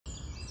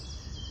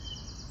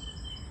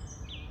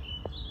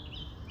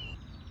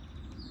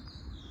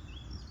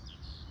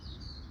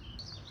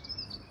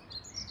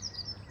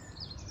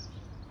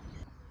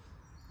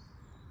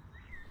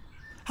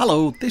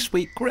Hello, this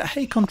week we're at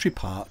Hay Country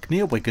Park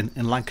near Wigan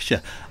in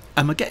Lancashire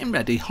and we're getting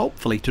ready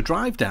hopefully to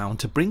drive down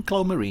to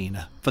Motor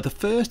Marina for the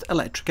first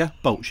Electrika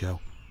boat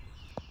show.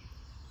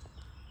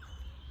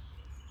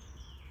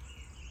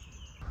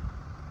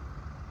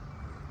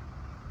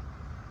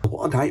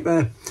 What a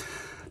nightmare.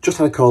 Just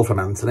had a call from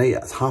Anthony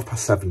at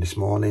 7:30 this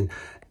morning.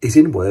 He's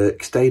in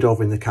work, stayed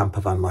over in the camper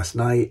van last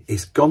night.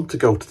 He's gone to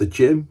go to the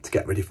gym to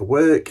get ready for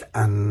work,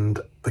 and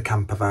the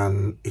camper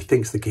van, he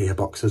thinks the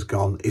gearbox has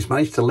gone. He's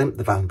managed to limp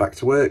the van back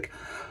to work.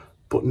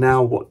 But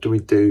now what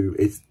do?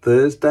 It's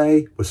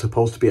Thursday. We're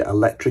supposed to be at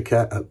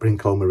Electrika at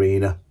Motor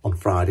Marina on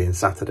Friday and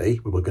Saturday.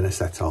 We were going to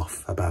set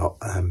off about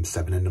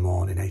 7 in the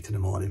morning, 8 in the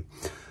morning.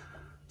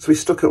 So he's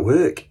stuck at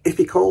work. If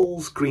he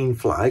calls green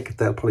flag,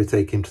 they'll probably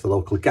take him to the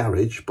local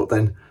garage. But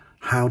then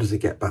how does he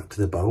get back to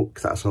the boat?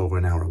 Because that's over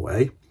an hour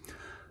away.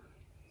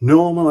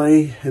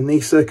 Normally, in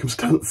these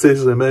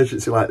circumstances, an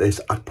emergency like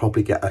this, I'd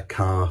probably get a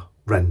car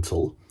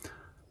rental.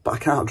 But I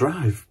can't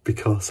drive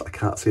because I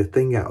can't see a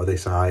thing out of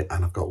this eye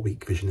and I've got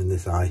weak vision in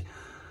this eye.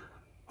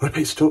 We're a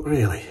bit stuck,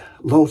 really.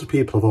 Loads of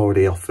people have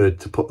already offered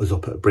to put us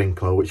up at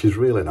Brinklow, which is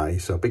really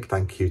nice. So a big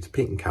thank you to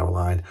Pete and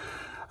Caroline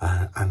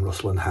and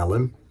Russell and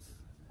Helen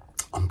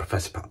on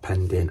Professor Pat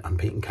Pending and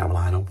Pete and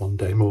Caroline on One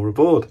Day More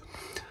Aboard.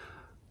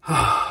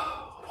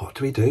 What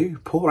do we do?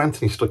 Poor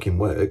Anthony's stuck in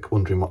work,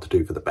 wondering what to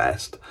do for the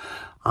best.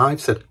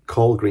 I've said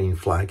call green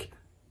flag,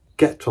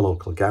 get to a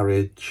local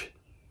garage,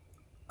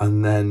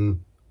 and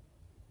then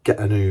get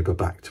an Uber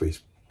back to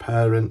his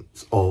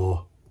parents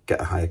or get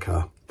a hire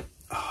car.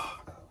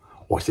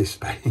 Watch this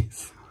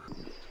space.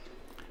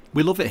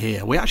 We love it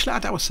here. We actually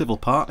had our civil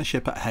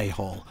partnership at Hay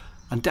Hall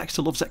and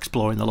Dexter loves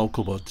exploring the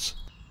local woods.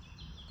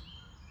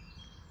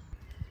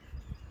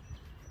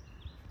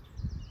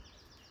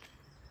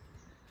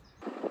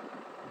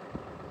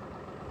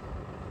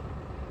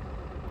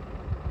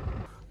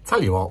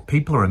 Tell you what,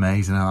 people are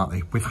amazing, aren't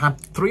they? We've had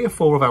 3 or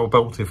 4 of our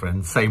boaty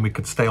friends saying we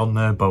could stay on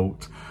their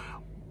boat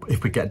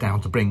if we get down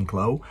to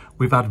Brinklow.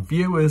 We've had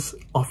viewers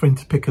offering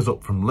to pick us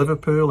up from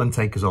Liverpool and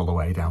take us all the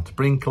way down to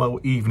Brinklow,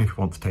 even if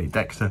we want to take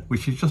Dexter,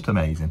 which is just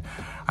amazing.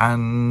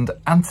 And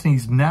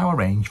Anthony's now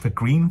arranged for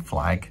green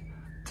flag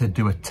to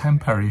do a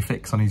temporary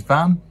fix on his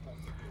van.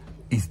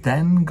 He's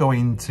then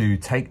going to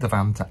take the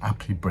van to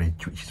Appley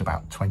Bridge, which is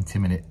about 20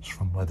 minutes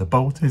from where the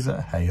boat is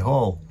at Hay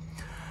Hall.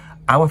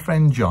 Our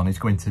friend John is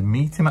going to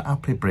meet him at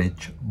Appley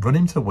Bridge, run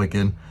him to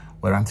Wigan,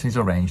 where Anthony's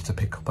arranged to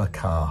pick up a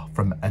car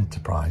from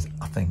Enterprise,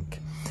 I think.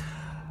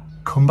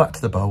 Come back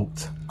to the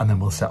boat, and then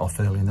we'll set off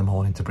early in the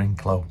morning to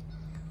Brinklow.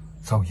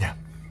 So yeah,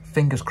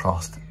 fingers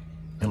crossed.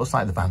 It looks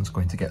like the van's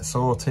going to get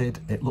sorted.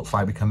 It looks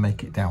like we can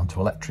make it down to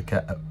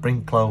Electrika at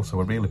Brinklow, so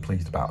we're really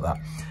pleased about that.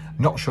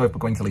 Not sure if we're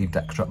going to leave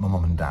Dexter at my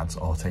mum and dad's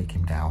or take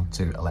him down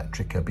to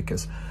Electrika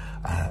because,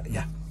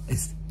 yeah,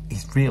 he's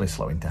really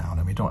slowing down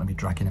and we don't want to be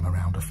dragging him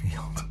around a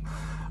field.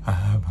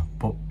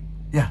 But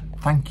yeah,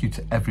 thank you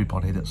to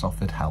everybody that's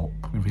offered help.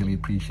 We really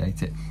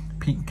appreciate it.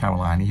 Pete and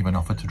Caroline even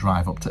offered to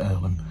drive up to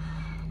Earlham.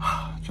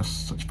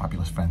 Just such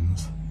fabulous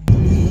friends.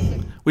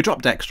 We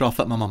dropped Dexter off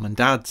at my mum and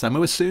dad's and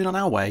we were soon on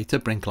our way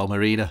to Motor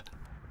Marina.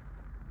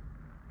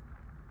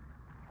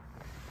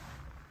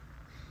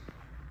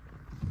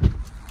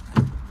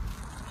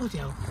 Bloody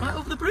hell, right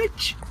over the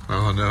bridge.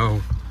 Oh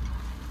no,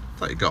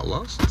 thought you got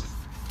lost.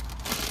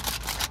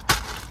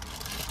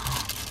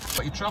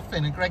 What, you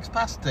troughing and Greg's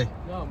pasty?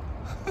 No.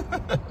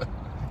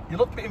 You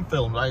look being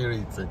filmed while you're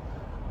eating.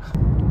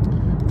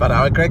 But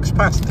our Greg's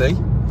pasty,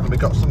 and we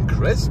got some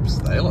crisps,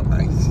 they look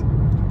nice.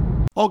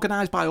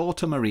 Organised by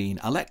Ortomarine,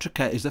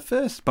 Electrika is the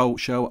first boat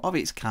show of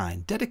its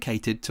kind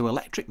dedicated to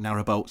electric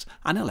narrowboats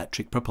and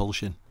electric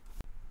propulsion.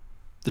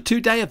 The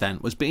 2-day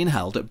event was being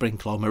held at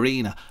Motor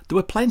Marina. There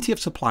were plenty of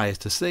suppliers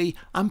to see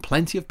and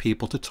plenty of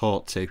people to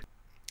talk to.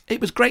 It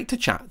was great to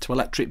chat to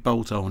electric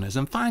boat owners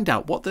and find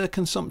out what their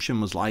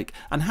consumption was like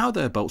and how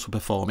their boats were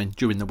performing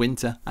during the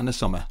winter and the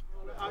summer.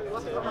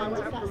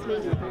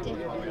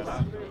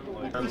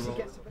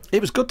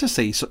 It was good to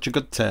see such a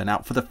good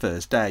turnout for the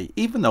first day,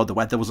 even though the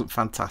weather wasn't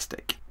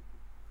fantastic.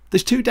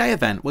 This 2-day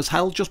event was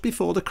held just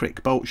before the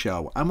Crick Boat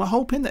Show and we're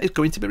hoping that it's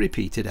going to be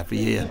repeated every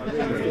year.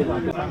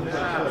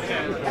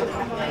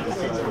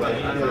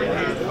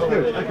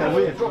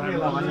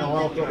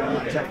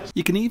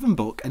 You can even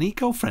book an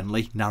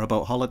eco-friendly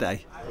narrowboat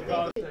holiday.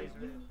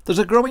 There's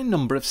a growing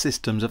number of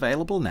systems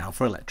available now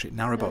for electric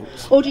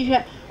narrowboats. Or did you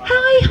go,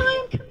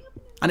 hi,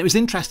 And it was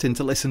interesting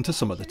to listen to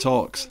some of the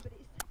talks.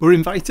 We were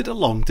invited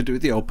along to do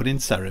the opening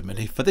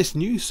ceremony for this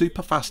new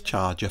super fast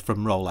charger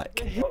from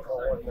Rolex.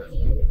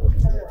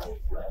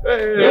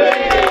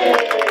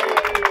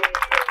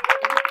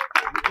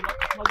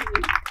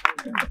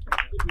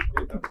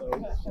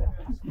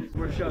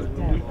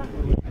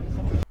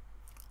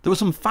 There were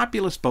some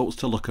fabulous boats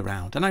to look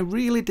around and I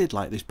really did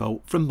like this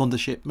boat from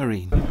Mothership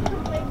Marine.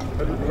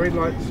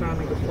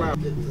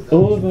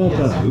 All of our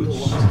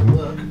boats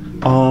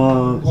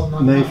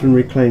are made from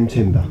reclaimed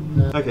timber.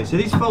 Okay, so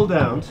these fold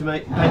down to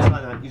make beds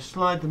like that. You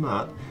slide them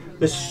up.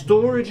 There's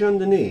storage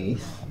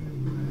underneath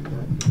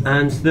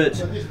and that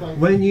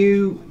when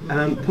you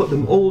put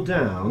them all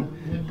down,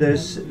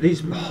 there's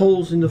these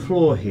holes in the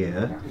floor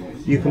here.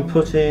 You can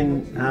put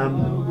in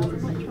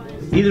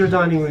either a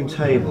dining room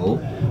table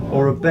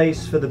or a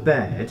base for the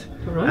bed,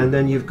 and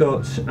then you've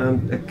got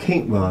a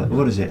king, well,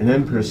 what is it, an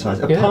emperor size,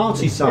 a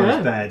party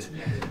size bed,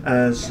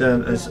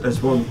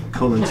 as one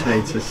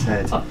commentator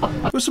said.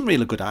 There were some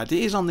really good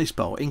ideas on this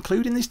boat,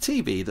 including this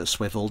TV that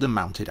swivelled and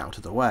mounted out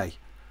of the way.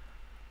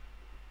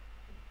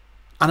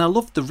 And I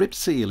loved the ribbed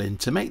ceiling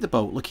to make the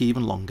boat look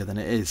even longer than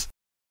it is.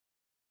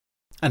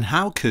 And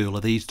how cool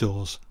are these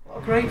doors? What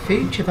a great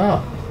feature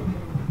that.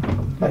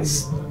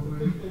 That's...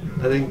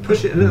 I think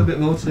push it a little bit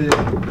more to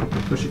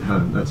push it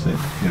home, that's it,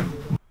 yeah.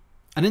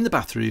 And in the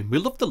bathroom, we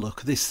love the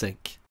look of this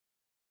sink.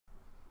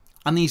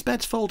 And these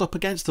beds fold up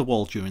against the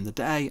wall during the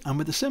day, and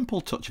with a simple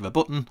touch of a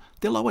button,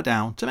 they lower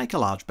down to make a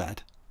large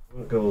bed. I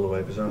won't go all the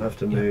way because I'll have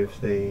to move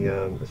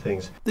the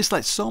things. This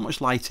lets so much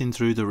light in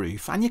through the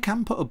roof, and you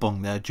can put a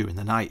bung there during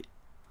the night.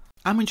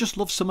 And we just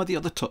love some of the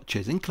other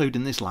touches,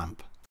 including this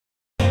lamp.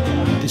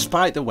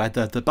 Despite the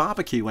weather, the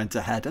barbecue went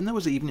ahead and there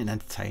was evening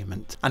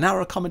entertainment, and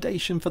our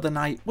accommodation for the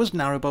night was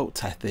Narrowboat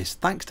Tethys,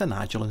 thanks to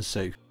Nigel and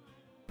Sue.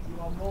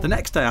 The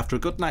next day, after a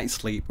good night's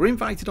sleep, we're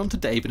invited onto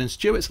David and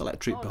Stuart's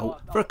electric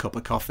boat for a cup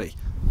of coffee.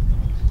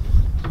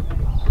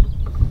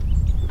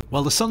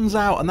 Well, the sun's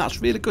out and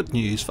that's really good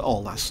news for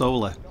all that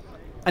solar,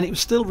 and it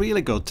was still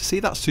really good to see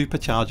that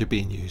supercharger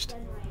being used.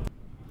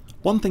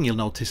 One thing you'll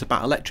notice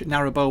about electric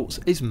narrowboats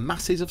is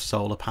masses of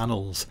solar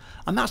panels,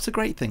 and that's the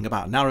great thing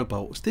about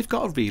narrowboats, they've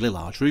got a really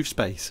large roof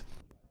space.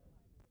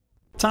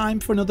 Time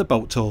for another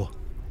boat tour.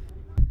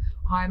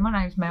 Hi, my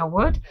name's Mel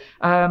Wood.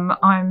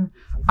 I'm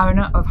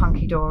owner of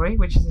Hunky Dory,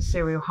 which is a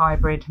serial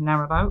hybrid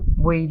narrowboat.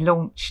 We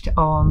launched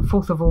on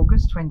 4th of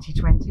August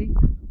 2020.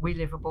 We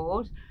live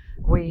aboard.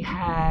 We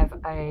have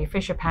a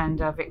Fisher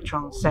Panda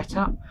Victron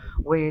setup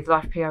with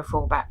Life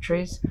PO4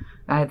 batteries.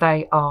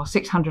 They are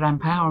 600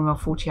 amp hour and a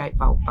 48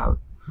 volt boat.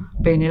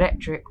 Being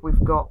electric,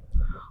 we've got,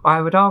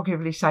 I would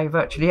arguably say,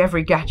 virtually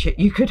every gadget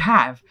you could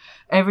have.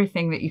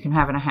 Everything that you can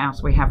have in a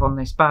house we have on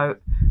this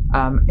boat.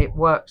 It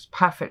works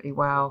perfectly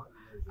well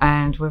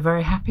and we're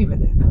very happy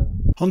with it.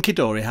 Hunky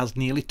Dory has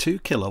nearly 2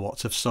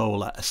 kilowatts of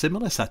solar, a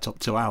similar setup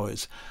to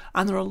ours,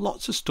 and there are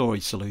lots of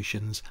storage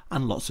solutions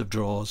and lots of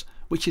drawers,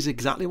 which is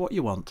exactly what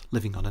you want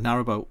living on a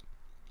narrowboat.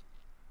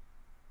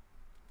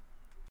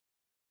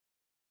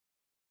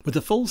 With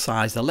a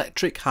full-size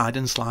electric hide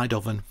and slide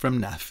oven from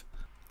Neff,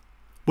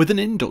 with an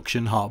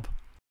induction hob,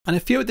 and a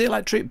few of the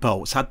electric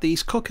boats had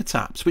these cooker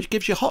taps which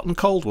gives you hot and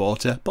cold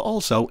water but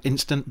also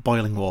instant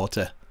boiling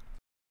water.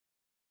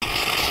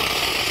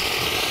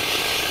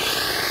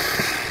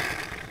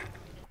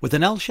 With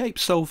an L-shaped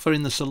sofa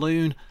in the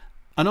saloon,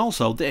 and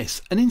also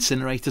this, an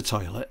incinerator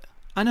toilet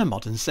and a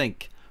modern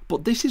sink.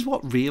 But this is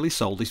what really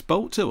sold this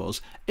boat to us.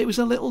 It was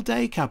a little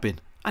day cabin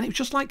and it was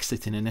just like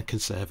sitting in a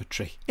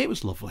conservatory. It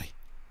was lovely.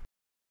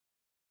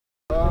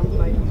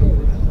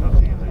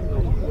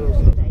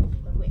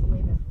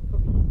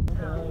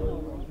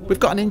 We've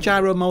got an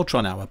Engiro motor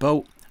on our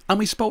boat, and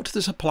we spoke to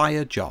the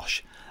supplier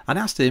Josh and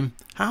asked him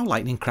how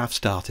Lightning Craft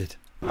started.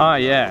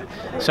 Yeah,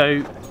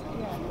 so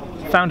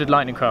founded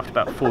Lightning Craft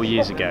about 4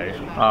 years ago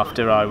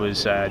after I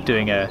was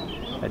doing a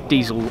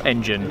diesel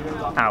engine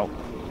out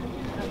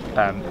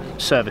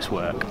service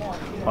work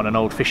on an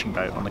old fishing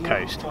boat on the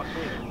coast,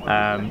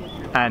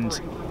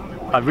 and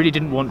I really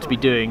didn't want to be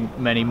doing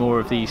many more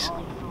of these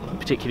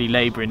particularly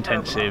labour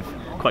intensive,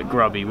 quite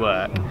grubby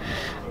work,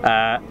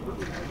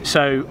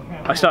 so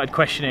I started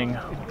questioning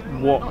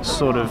what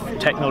sort of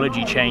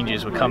technology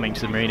changes were coming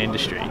to the marine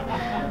industry,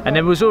 and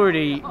there was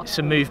already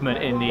some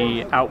movement in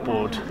the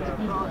outboard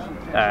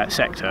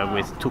sector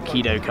with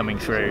Torpedo coming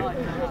through,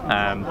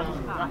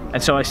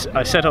 and so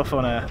I set off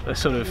on a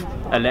sort of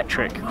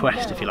electric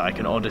quest, if you like,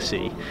 an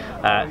odyssey,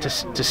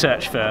 to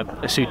search for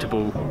a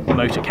suitable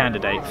motor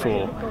candidate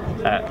for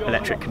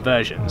electric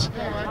conversions.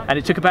 And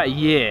it took about a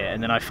year,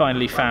 and then I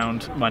finally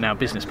found my now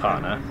business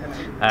partner,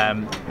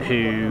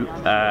 who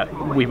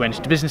we went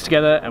into business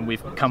together, and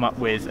we've come up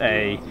with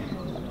a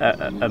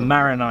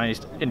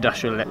marinized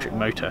industrial electric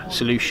motor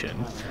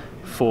solution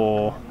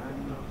for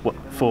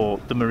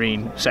the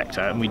marine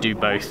sector, and we do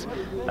both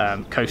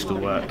coastal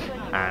work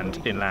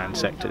and inland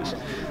sectors.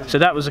 So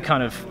that was a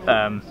kind of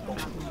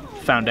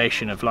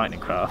foundation of Lightning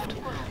Craft,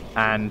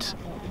 and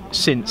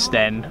since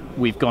then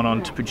we've gone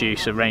on to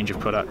produce a range of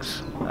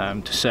products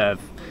to serve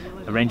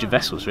a range of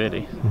vessels,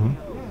 really.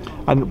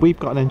 Mm-hmm. And we've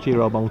got an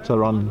Engiro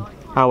motor on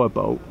our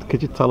boat.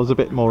 Could you tell us a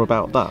bit more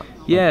about that?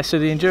 Yeah, so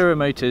the Engiro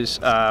Motors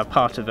are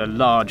part of a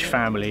large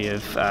family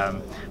of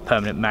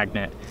permanent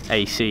magnet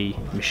AC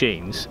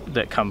machines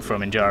that come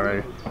from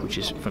Engiro, which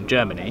is from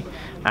Germany.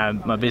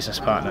 My business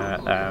partner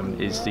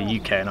is the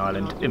UK and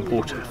Ireland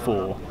importer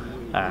for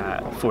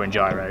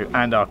Engiro,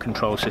 and our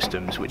control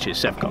systems, which is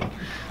Sevcon.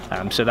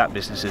 So that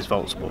business is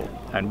Voltsport,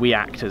 and we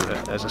act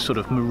as a sort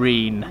of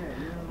marine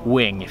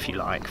wing, if you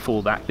like,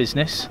 for that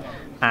business.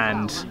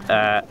 And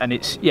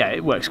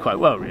it works quite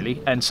well,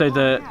 really. And so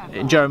the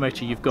Engiro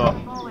motor you've got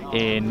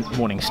in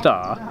Morning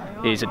Star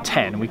is a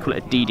 10, we call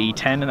it a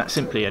DD10, and that's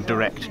simply a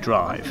direct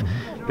drive,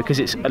 because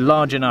it's a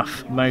large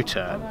enough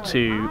motor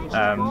to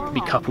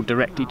be coupled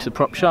directly to the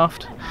prop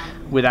shaft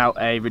without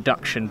a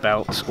reduction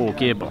belt or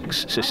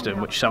gearbox system,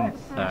 which some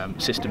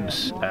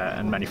systems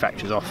and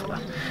manufacturers offer.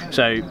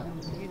 So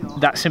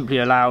that's simply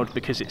allowed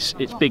because it's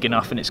big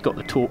enough and it's got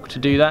the torque to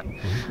do that,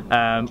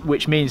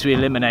 which means we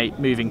eliminate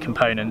moving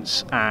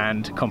components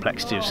and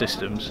complexity of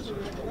systems.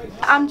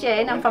 I'm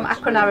Jane, I'm from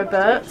UK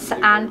Narrowboats,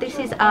 and this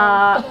is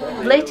our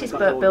latest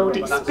boat build.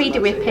 It's Speedy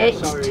Whip It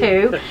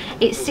 2,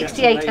 it's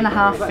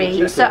 68.5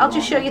 feet, so I'll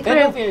just show you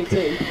through.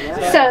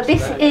 So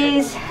this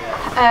is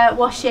a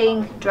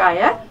washing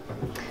dryer,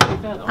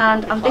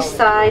 and on this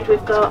side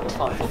we've got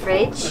the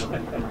fridge.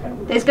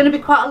 There's going to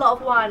be quite a lot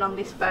of wine on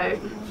this boat.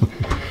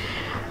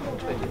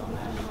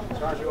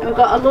 We've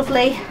got a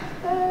lovely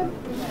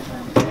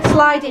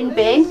sliding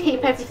bin,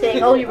 keep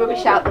everything, all your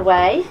rubbish out the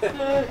way,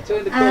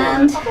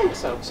 and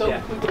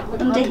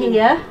under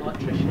here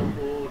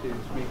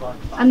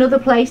another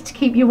place to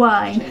keep your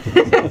wine.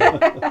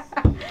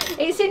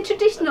 It's in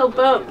traditional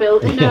boat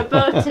build, you know,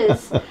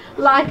 boaters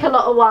like a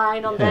lot of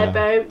wine on their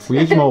boat. We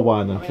use more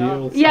wine than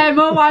fuel. Yeah,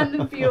 more wine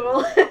than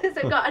fuel. So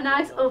we've got a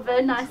nice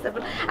oven,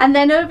 and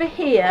then over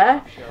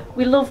here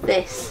we love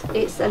this.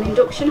 It's an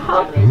induction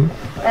hob,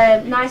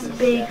 nice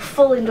big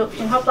full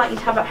induction hob like you'd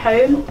have at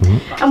home.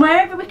 And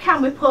wherever we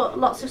can, we put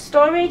lots of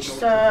storage.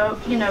 So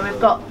you know, we've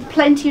got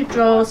plenty of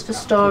drawers for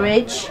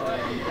storage,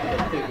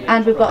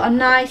 and we've got a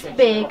nice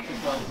big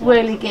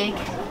whirligig.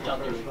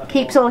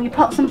 Keeps all your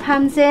pots and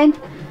pans in.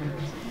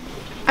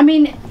 I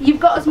mean, you've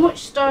got as much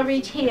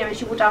storage here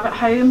as you would have at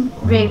home,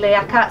 really.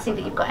 I can't see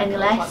that you've got any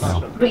less,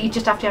 but you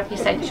just have to have your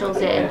essentials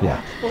in.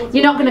 Yeah.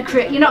 You're not going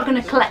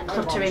to collect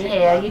clutter in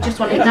here. You just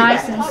want it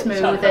nice and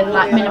smooth and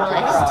like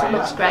minimalist. It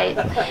looks great.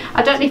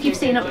 I don't know if you've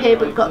seen up here,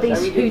 but we've got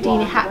these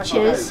Houdini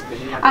hatches.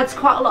 Adds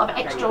quite a lot of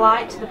extra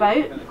light to the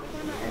boat.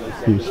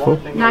 Useful.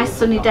 Nice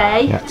sunny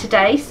day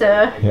today,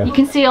 so you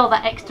can see all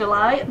that extra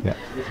light.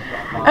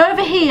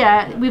 Over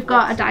here we've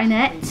got a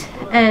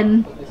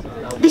dinette.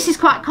 This is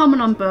quite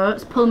common on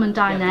boats, Pullman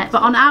dinette,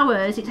 but on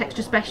ours it's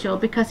extra special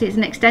because it's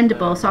an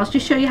extendable, so I'll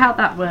just show you how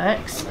that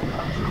works.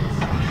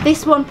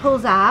 This one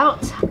pulls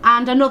out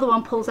and another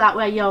one pulls out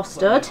where you're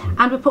stood,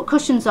 and we put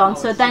cushions on,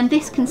 so then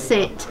this can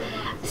sit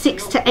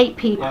 6 to 8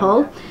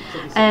 people.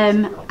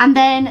 And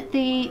then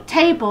the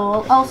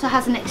table also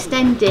has an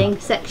extending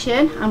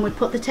section, and we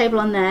put the table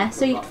on there,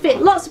 so you could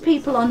fit lots of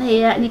people on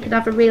here and you could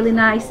have a really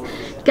nice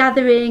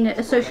gathering,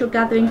 a social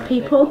gathering of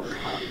people.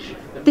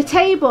 The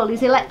table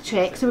is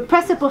electric, so we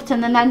press a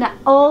button and then that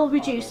all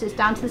reduces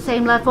down to the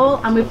same level,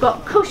 and we've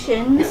got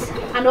cushions,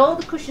 and all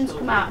the cushions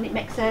come out and it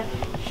makes a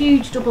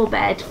huge double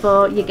bed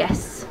for your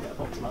guests.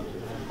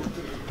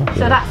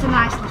 So that's a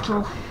nice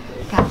little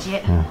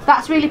gadget.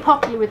 That's really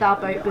popular with our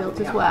boat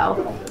builds as well.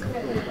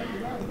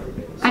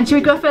 And should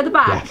we go further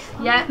back?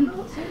 Yeah.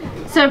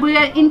 So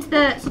we're into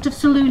the sort of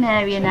saloon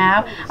area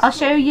now. I'll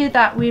show you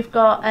that we've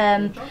got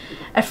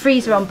a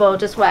freezer on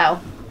board as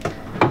well.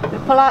 We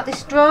pull out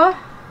this drawer,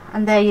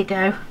 and there you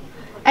go.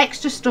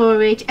 Extra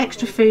storage,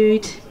 extra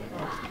food.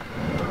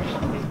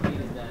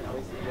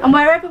 And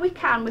wherever we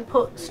can, we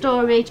put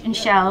storage and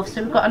shelves.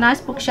 So we've got a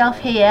nice bookshelf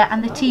here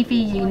and the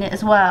TV unit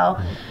as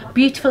well.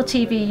 Beautiful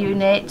TV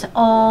unit,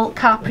 all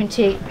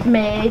carpentry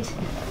made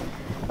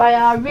by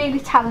our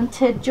really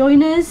talented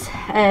joiners.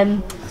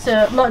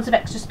 So loads of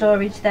extra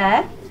storage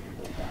there.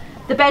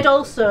 The bed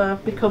also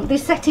becomes,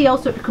 this settee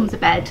also becomes a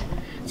bed.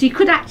 So you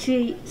could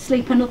actually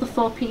sleep another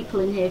 4 people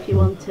in here if you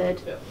wanted.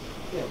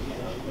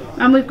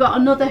 And we've got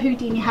another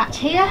Houdini hatch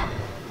here.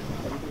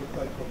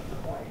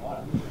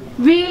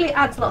 Really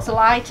adds lots of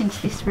light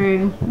into this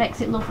room,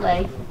 makes it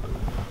lovely.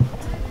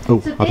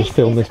 Oh, so I just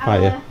filmed this by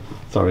you.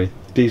 Sorry,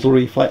 diesel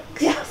reflex.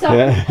 Yeah,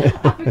 sorry, I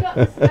forgot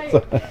to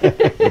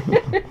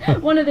say.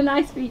 One of the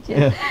nice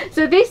features.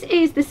 So this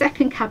is the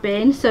second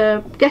cabin,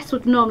 so guests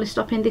would normally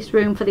stop in this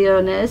room for the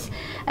owners,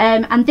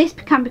 and this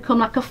can become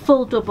like a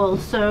full double.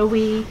 So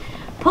we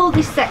pull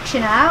this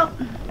section out,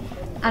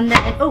 and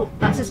then, oh,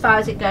 that's as far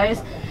as it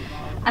goes.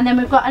 And then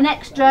we've got an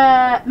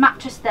extra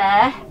mattress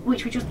there,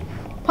 which we just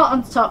put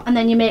on top, and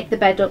then you make the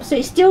bed up. So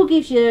it still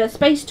gives you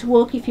space to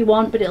walk if you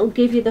want, but it'll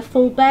give you the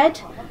full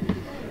bed.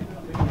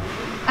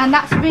 And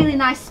that's a really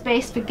nice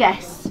space for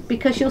guests,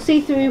 because you'll see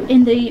through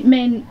in the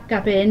main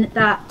cabin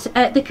that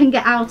they can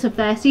get out of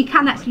there, so you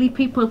can actually leave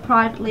people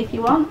privately if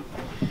you want.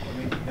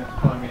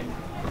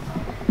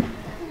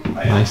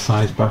 Nice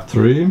sized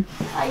bathroom.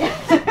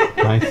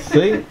 Nice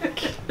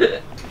sink.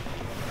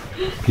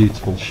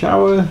 Beautiful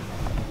shower.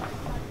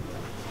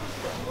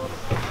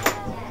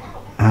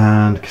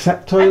 And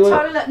cassette toilet.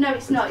 A toilet? No,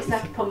 it's not. It's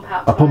like a pump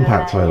out toilet. A pump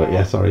out toilet,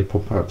 yeah, sorry,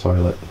 pump out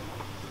toilet.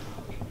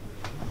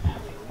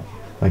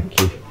 Thank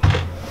you.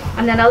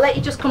 And then I'll let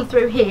you just come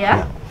through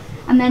here.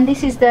 And then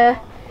this is the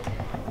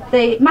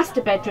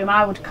master bedroom,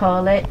 I would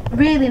call it.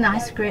 Really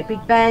nice, great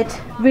big bed,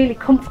 really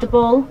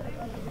comfortable.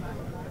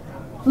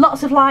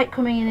 Lots of light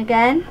coming in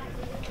again.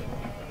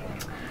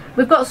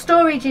 We've got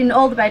storage in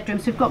all the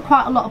bedrooms. We've got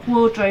quite a lot of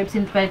wardrobes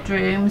in the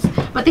bedrooms,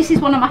 but this is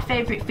one of my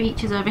favourite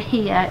features over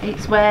here.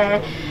 It's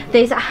where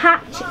there's a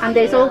hatch and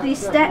there's all these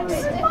steps,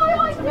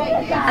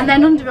 and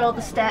then under all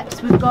the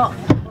steps we've got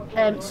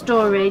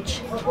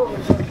storage.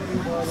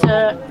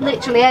 So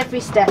literally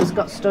every step's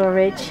got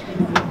storage,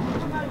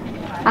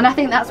 and I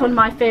think that's one of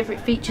my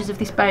favourite features of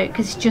this boat,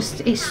 because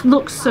it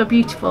looks so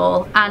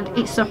beautiful and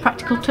it's so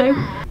practical too.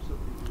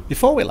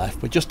 Before we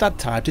left, we just had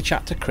time to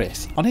chat to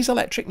Chris on his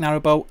electric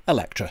narrowboat,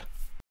 Electra.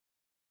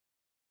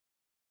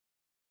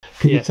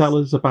 Can you tell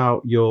us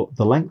about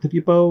the length of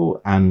your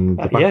boat and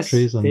the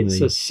batteries? Yes, it's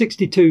a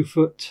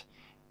 62-foot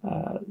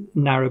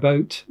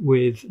narrowboat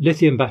with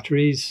lithium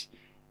batteries.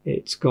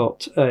 It's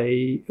got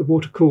a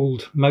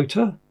water-cooled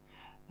motor.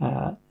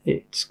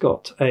 It's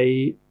got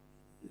a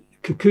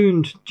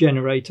cocooned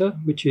generator,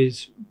 which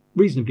is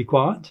reasonably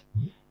quiet.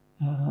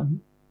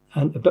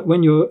 But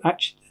when you're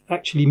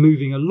actually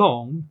moving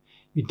along,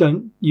 you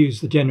don't use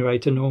the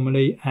generator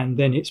normally, and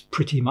then it's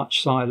pretty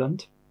much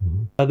silent.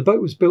 The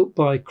boat was built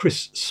by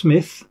Chris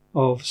Smith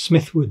of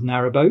Smithwood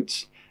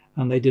Narrowboats,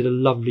 and they did a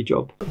lovely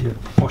job.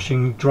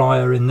 Washing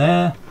dryer in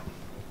there,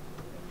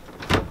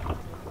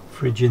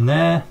 fridge in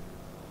there,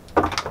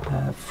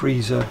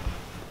 freezer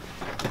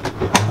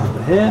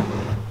over here.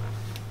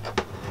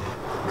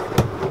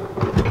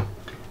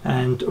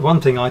 And one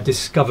thing I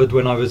discovered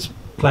when I was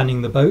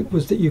planning the boat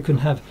was that you can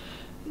have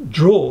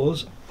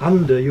drawers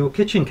under your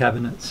kitchen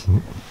cabinets,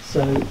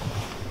 so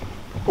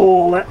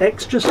all that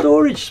extra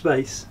storage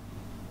space.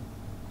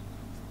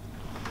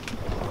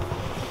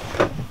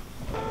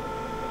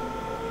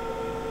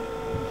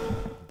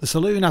 The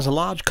saloon has a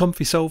large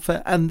comfy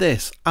sofa and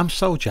this, I'm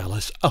so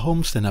jealous, a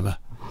home cinema.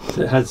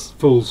 So it has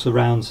full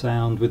surround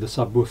sound with a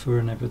subwoofer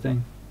and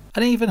everything.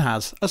 And even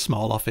has a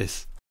small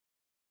office.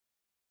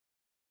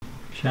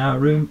 Shower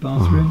room,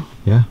 bathroom.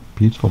 Yeah,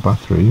 beautiful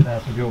bathroom.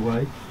 Out of your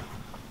way.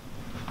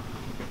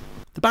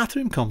 The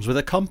bathroom comes with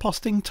a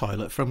composting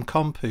toilet from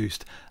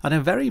Compost and a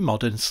very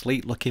modern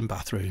sleek looking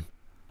bathroom.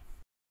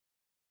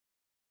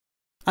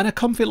 And a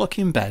comfy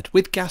looking bed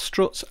with gas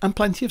struts and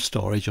plenty of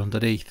storage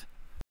underneath.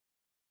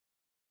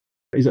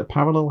 Is it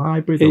parallel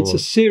hybrid? It's a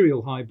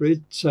serial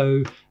hybrid,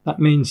 so that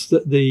means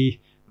that the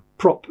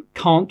prop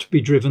can't be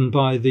driven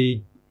by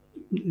the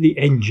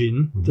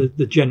engine,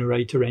 the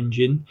generator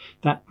engine.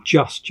 That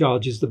just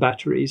charges the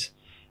batteries.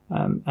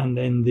 And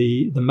then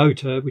the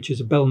motor, which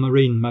is a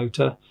Marine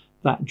motor,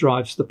 that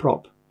drives the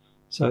prop.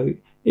 So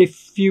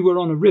if you were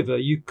on a river,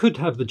 you could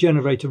have the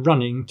generator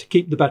running to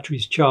keep the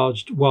batteries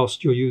charged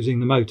whilst you're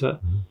using the motor.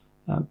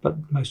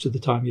 But most of the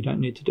time you don't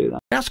need to do that.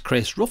 I asked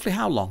Chris roughly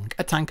how long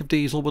a tank of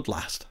diesel would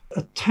last.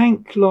 A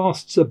tank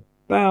lasts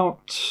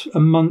about a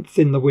month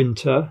in the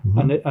winter,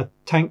 and a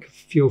tank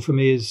fuel for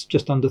me is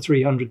just under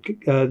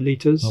 300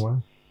 litres.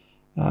 Oh,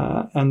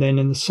 wow. And then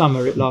in the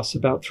summer it lasts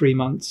about 3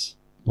 months.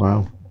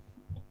 Wow.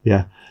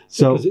 Yeah.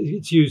 So because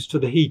it's used for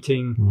the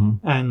heating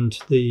and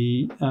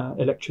the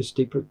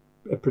electricity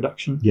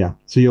production. Yeah.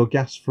 So you're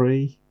gas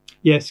free?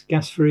 Yes,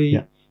 gas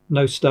free,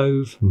 no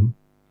stove.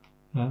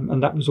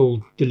 And that was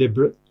all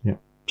deliberate,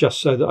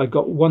 just so that I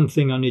got one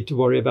thing I need to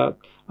worry about.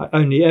 I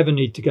only ever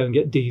need to go and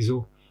get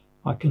diesel.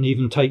 I can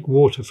even take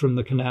water from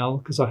the canal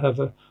because I have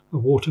a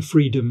water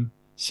freedom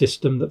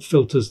system that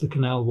filters the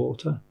canal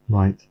water.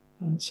 Right.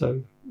 And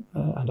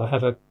I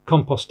have a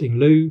composting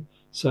loo,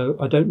 so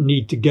I don't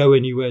need to go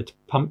anywhere to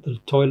pump the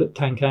toilet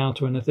tank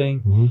out or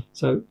anything.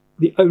 So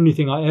the only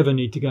thing I ever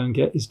need to go and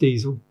get is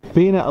diesel.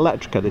 Being at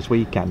Electrika this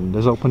weekend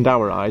has opened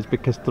our eyes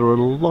because there are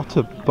a lot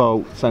of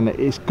boats, and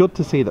it's good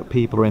to see that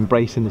people are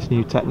embracing this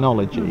new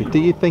technology. Do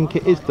you think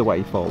it is the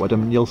way forward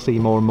and you'll see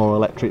more and more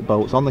electric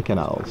boats on the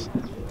canals?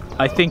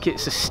 I think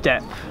it's a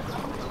step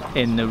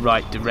in the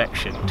right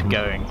direction to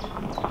going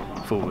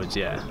forwards.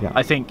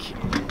 I think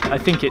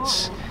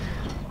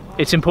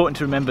it's important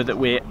to remember that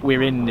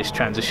we're in this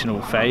transitional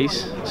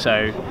phase,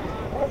 so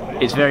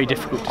it's very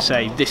difficult to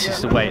say this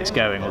is the way it's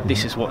going or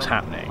this is what's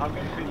happening.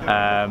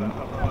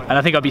 And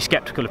I think I'd be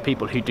sceptical of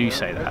people who do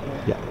say that.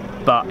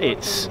 But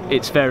it's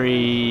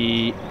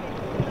very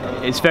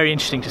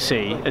interesting to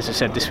see, as I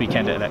said, this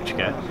weekend at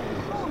Electrika,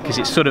 because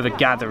it's sort of a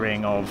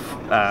gathering of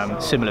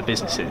similar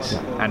businesses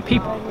and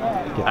people.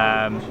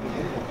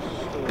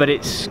 But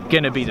it's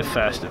going to be the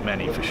first of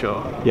many for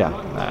sure. There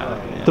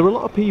are a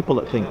lot of people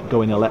that think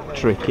going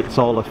electric, it's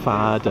all a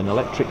fad, and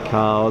electric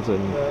cars,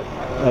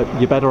 and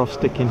you're better off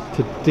sticking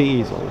to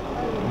diesel.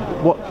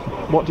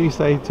 What do you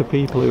say to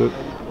people who...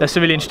 That's a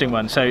really interesting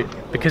one. So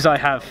because I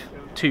have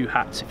two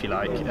hats, if you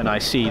like, and I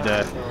see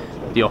the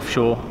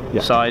offshore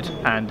side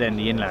and then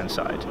the inland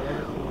side,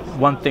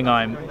 one thing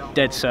I'm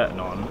dead certain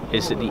on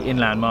is that the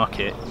inland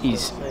market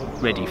is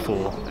ready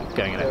for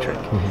going electric.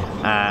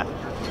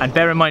 And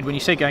bear in mind, when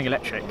you say going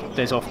electric,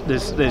 there's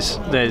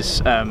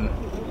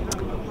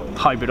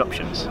hybrid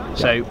options.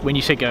 So when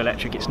you say go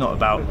electric, it's not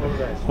about,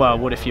 well,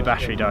 what if your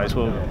battery dies?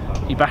 Well,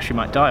 your battery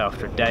might die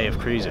after a day of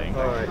cruising.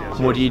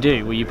 What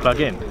do? Well, you plug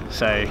in.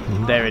 So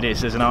there it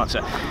is, there's an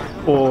answer.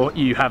 Or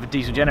you have a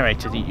diesel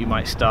generator that you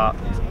might start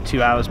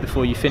 2 hours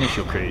before you finish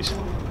your cruise.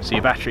 So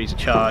your batteries are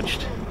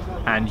charged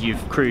and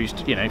you've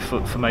cruised, you know,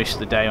 for most of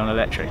the day on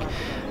electric.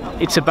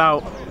 It's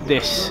about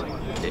this.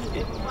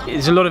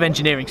 There's a lot of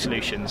engineering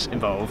solutions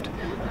involved,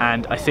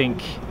 and I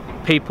think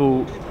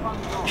people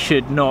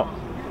should not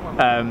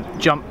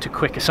jump to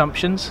quick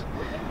assumptions,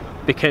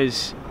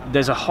 because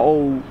there's a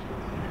whole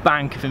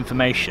bank of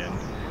information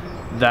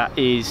that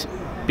is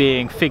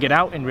being figured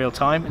out in real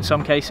time in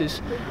some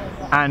cases,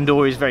 and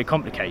or is very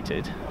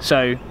complicated.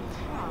 So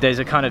there's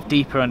a kind of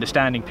deeper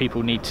understanding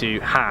people need to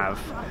have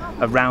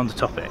around the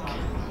topic,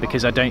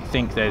 because I don't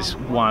think there's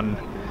one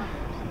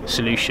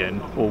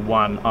solution or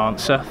one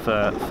answer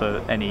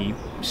for any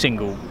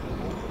single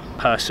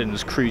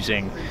person's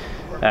cruising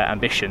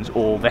ambitions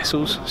or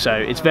vessels. So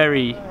it's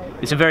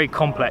a very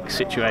complex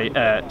sort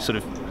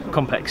of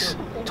complex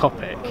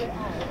topic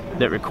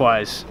that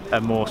requires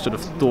a more sort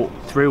of thought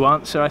through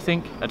answer, I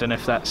think. I don't know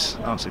if that's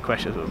answered the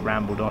question, I sort of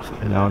rambled off a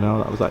bit. No,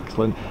 that was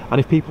excellent. And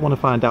if people want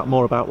to find out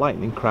more about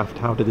Lightning Craft,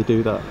 how do they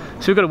do that?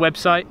 So we've got a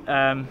website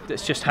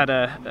that's just had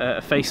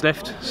a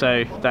facelift,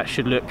 so that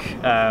should look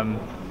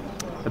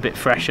a bit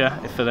fresher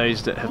for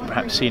those that have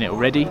perhaps seen it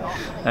already. Go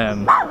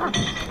and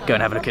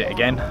have a look at it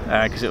again,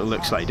 because it will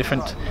look slightly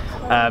different.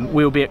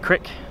 We'll be at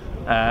Crick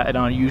in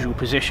our usual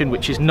position,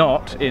 which is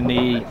not in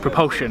the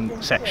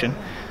propulsion section.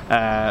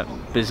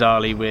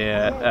 Bizarrely,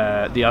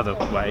 we're the other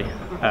way,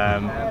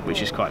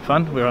 which is quite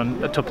fun. We're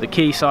on the top of the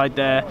quay side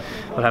there.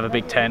 We'll have a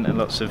big tent and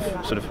lots of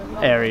sort of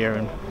area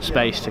and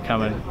space to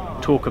come and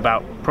talk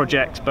about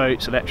projects,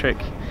 boats, electric.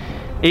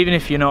 Even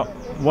if you're not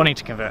wanting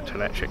to convert to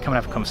electric, come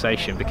and have a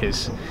conversation,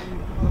 because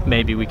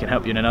maybe we can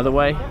help you in another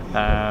way,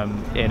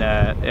 in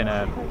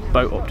a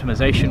boat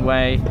optimization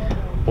way,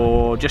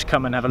 or just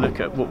come and have a look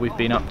at what we've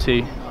been up to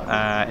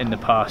in the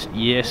past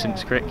year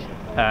since Crick,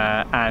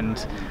 and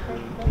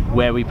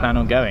where we plan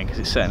on going, because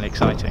it's certainly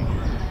exciting.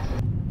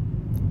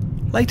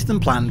 Later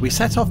than planned, we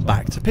set off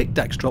back to pick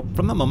Dexter up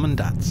from the mum and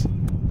dad's.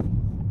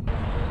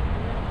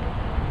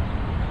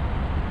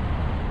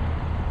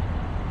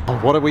 Oh,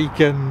 what a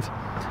weekend!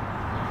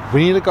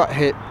 We nearly got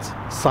hit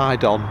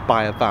side on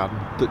by a van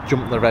that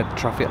jumped the red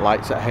traffic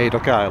lights at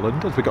Haydock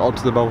Island as we got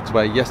onto the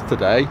motorway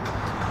yesterday.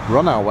 We're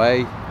on our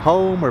way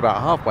home, we're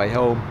about halfway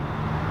home.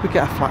 We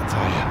get a flat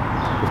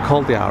tyre. We've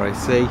called the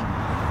RAC.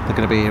 They're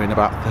going to be here in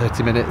about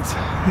 30 minutes.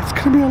 It's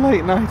going to be a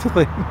late night, I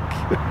think.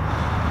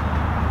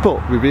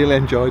 But we really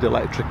enjoyed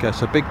Electrika,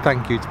 so big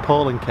thank you to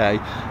Paul and Kay,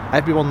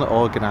 everyone that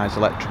organised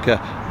Electrika,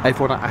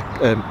 everyone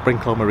at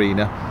Engiro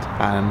Marina,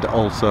 and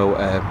also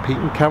Pete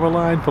and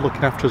Caroline for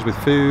looking after us with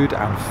food,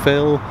 and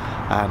Phil,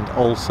 and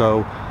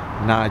also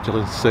Nigel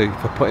and Sue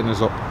for putting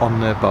us up on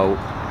their boat.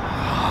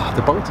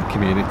 The boating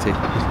community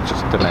is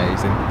just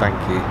amazing, thank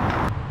you.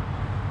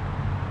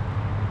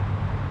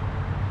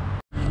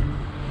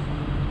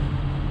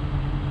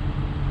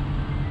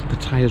 The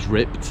tyre's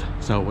ripped,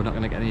 so we're not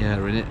going to get any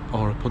air in it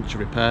or a puncture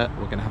repair.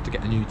 We're going to have to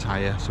get a new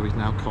tyre, so he's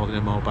now calling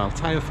a mobile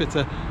tyre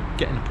fitter,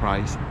 getting a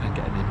price and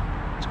getting him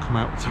to come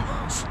out to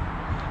us.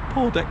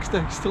 Poor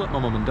Dexter, he's still at my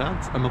mum and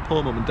dad's, and my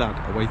poor mum and dad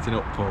are waiting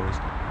up for us.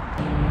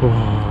 Oh,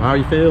 how are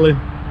you feeling?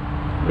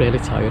 Really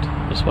tired.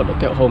 I just want to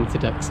get home to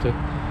Dexter.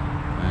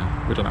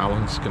 Yeah, we don't know how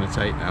long it's going to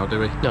take now, do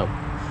we? No.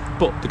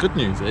 But the good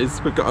news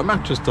is we've got a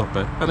mattress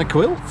topper and a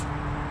quilt.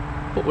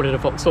 But we're in a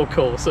Vauxhall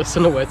Corsa,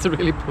 so nowhere to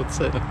really put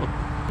it.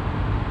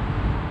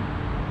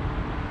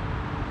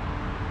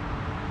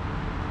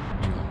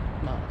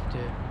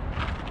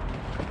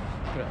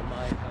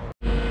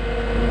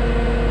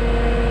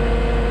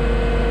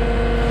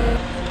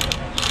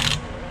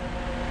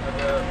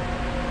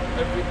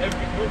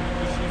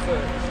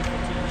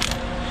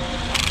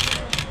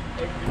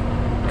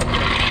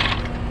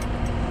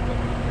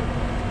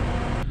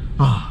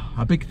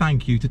 A big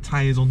thank you to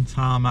Tyres on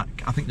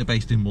Tarmac. I think they're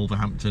based in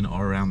Wolverhampton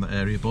or around the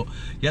area, but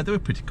yeah, they were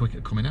pretty quick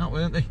at coming out,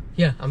 weren't they?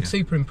 Yeah, I'm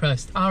super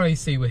impressed.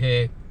 RAC were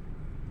here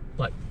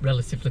like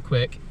relatively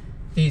quick.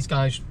 These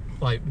guys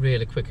like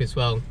really quick as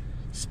well.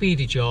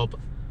 Speedy job.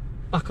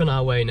 Back on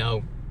our way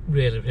now.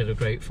 Really, really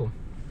grateful.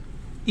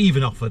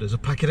 Even offered us a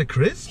packet of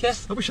crisps.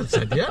 Yes. I wish I'd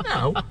said yeah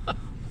now.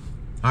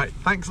 Alright,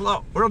 thanks a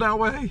lot. We're on our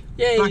way.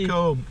 Yay. Back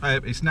home.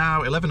 It's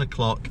now 11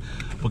 o'clock.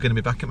 We're going to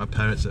be back at my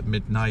parents at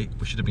midnight.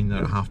 We should have been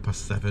there at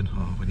 7:30.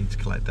 Oh, we need to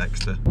collect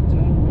Dexter.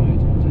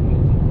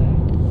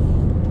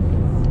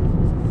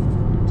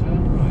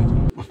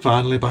 We're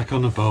finally back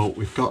on the boat.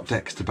 We've got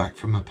Dexter back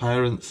from my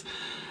parents.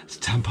 It's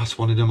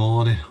 1:10 in the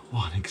morning.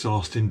 What an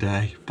exhausting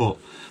day. But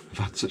we've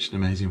had such an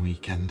amazing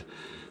weekend.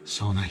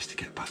 So nice to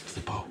get back to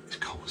the boat. It's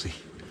cosy.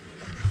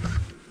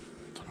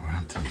 Don't know where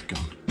Anthony's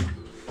gone.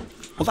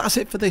 Well, that's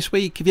it for this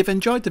week. If you've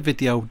enjoyed the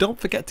video, don't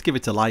forget to give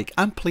it a like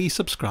and please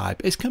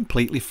subscribe. It's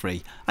completely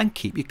free, and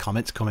keep your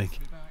comments coming.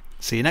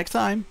 See you next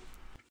time.